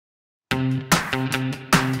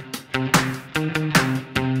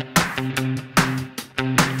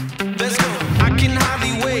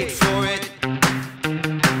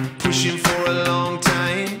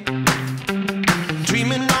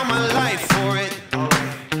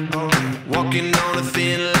walking on a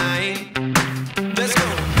thin line. Let's go.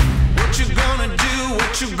 What you gonna do?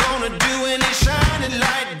 What you gonna do when they shine a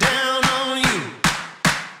light down on you?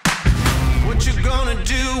 What you gonna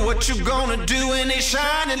do? What you gonna do when they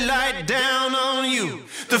shine a light down on you?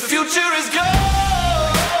 The future is golden.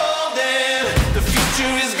 The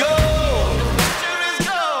future is golden.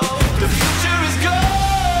 The future is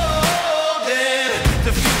golden.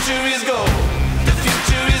 The future is gold. The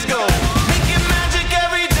future is gold. Making magic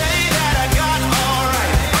every day that I got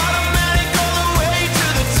alright. Automatic all the way to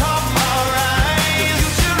the top, alright. The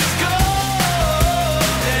future is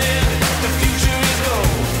golden. The future is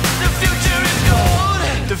gold. The future is gold.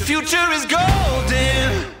 The future is golden.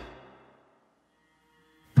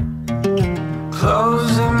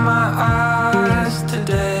 Closing my eyes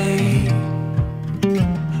today,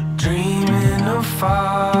 dreaming of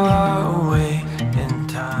far away in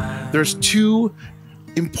time. There's two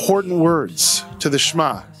important words to the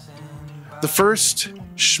Shema. The first,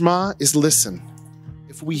 Shema, is listen.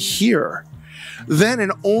 If we hear, then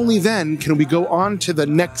and only then can we go on to the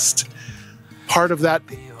next part of that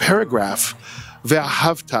paragraph,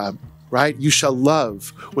 Ve'ahavta, right? You shall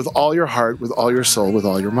love with all your heart, with all your soul, with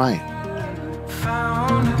all your might.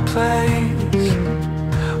 Found a place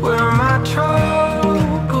where my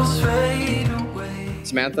troubles fade away.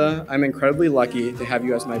 Samantha, I'm incredibly lucky to have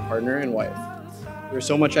you as my partner and wife. There's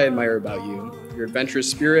so much I admire about you. Your adventurous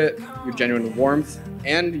spirit, your genuine warmth,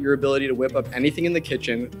 and your ability to whip up anything in the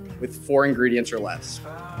kitchen with 4 ingredients or less.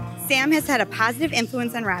 Sam has had a positive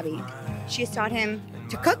influence on Robbie. She has taught him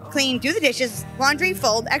to cook, clean, do the dishes, laundry,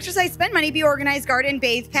 fold, exercise, spend money, be organized, garden,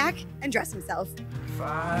 bathe, pack, and dress himself.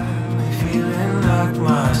 Finally feeling like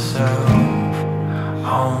myself,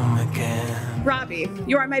 home again. Robbie,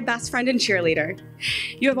 you are my best friend and cheerleader.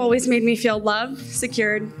 You have always made me feel loved,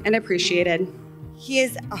 secured, and appreciated. He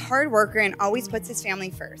is a hard worker and always puts his family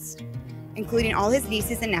first, including all his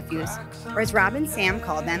nieces and nephews, or as Rob and Sam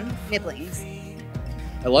call them, nibblings.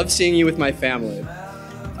 I love seeing you with my family,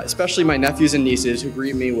 especially my nephews and nieces who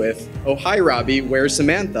greet me with, "Oh, hi, Robbie, where's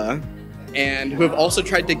Samantha?" and who have also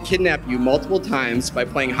tried to kidnap you multiple times by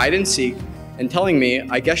playing hide and seek and telling me,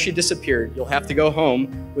 "I guess she disappeared. You'll have to go home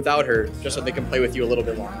without her just so they can play with you a little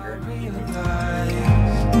bit longer."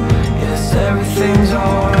 Yes, everything's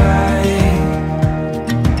alright.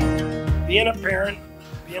 Being a parent,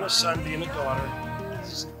 being a son, being a daughter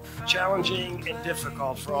is challenging and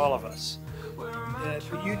difficult for all of us.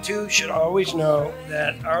 But you two should always know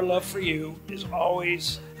that our love for you is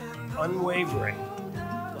always unwavering.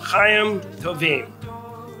 L'chaim tovim,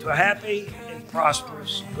 to a happy and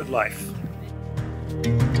prosperous good life.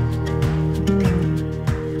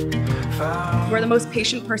 You are the most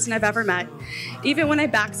patient person I've ever met, even when I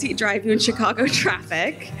backseat drive you in Chicago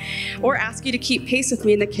traffic, or ask you to keep pace with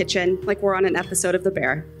me in the kitchen like we're on an episode of The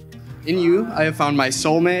Bear. In you, I have found my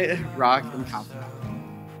soulmate, rock, and confidant.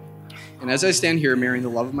 And as I stand here marrying the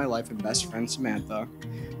love of my life and best friend, Samantha,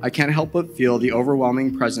 I can't help but feel the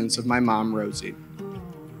overwhelming presence of my mom, Rosie.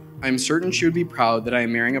 I am certain she would be proud that I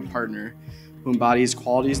am marrying a partner who embodies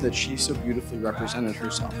qualities that she so beautifully represented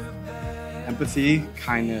herself. Empathy,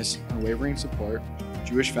 kindness, unwavering support,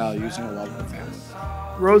 Jewish values, and a love of the family.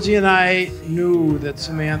 Rosie and I knew that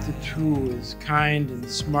Samantha too is kind and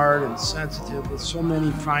smart and sensitive with so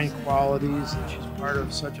many fine qualities, and she's part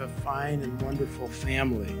of such a fine and wonderful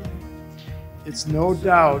family. It's no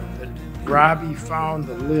doubt that Robbie found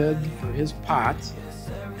the lid for his pot,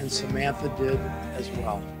 and Samantha did as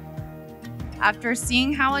well. After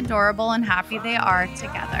seeing how adorable and happy they are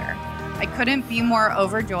together, I couldn't be more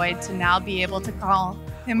overjoyed to now be able to call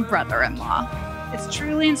him brother-in-law. It's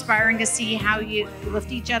truly inspiring to see how you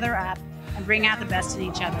lift each other up and bring out the best in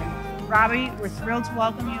each other. Robbie, we're thrilled to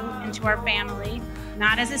welcome you into our family,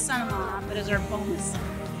 not as a son-in-law, but as our bonus son.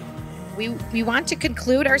 We want to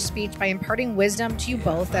conclude our speech by imparting wisdom to you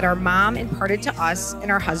both that our mom imparted to us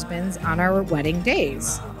and our husbands on our wedding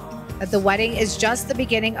days. That the wedding is just the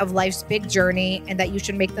beginning of life's big journey, and that you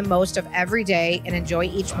should make the most of every day and enjoy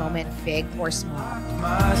each moment, big or small.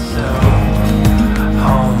 Myself,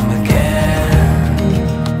 home again.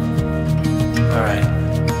 All right.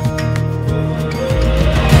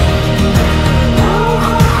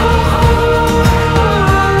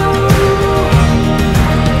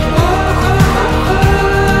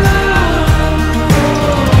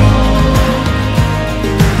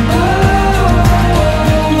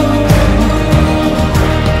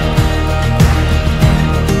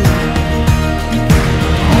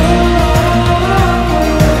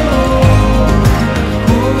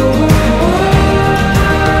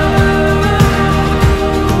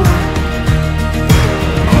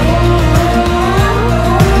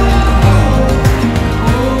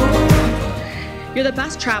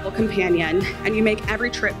 best travel companion, and you make every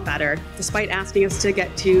trip better, despite asking us to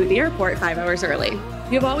get to the airport 5 hours early.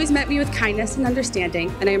 You have always met me with kindness and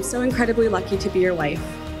understanding, and I am so incredibly lucky to be your wife.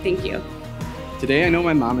 Thank you. Today, I know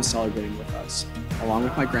my mom is celebrating with us, along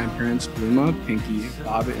with my grandparents, Bluma, Pinky,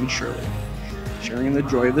 Bob, and Shirley, sharing in the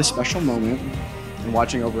joy of this special moment and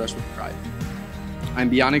watching over us with pride. I'm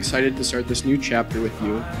beyond excited to start this new chapter with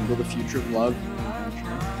you and build a future of love and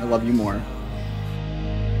adventure. I love you more.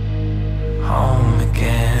 Home.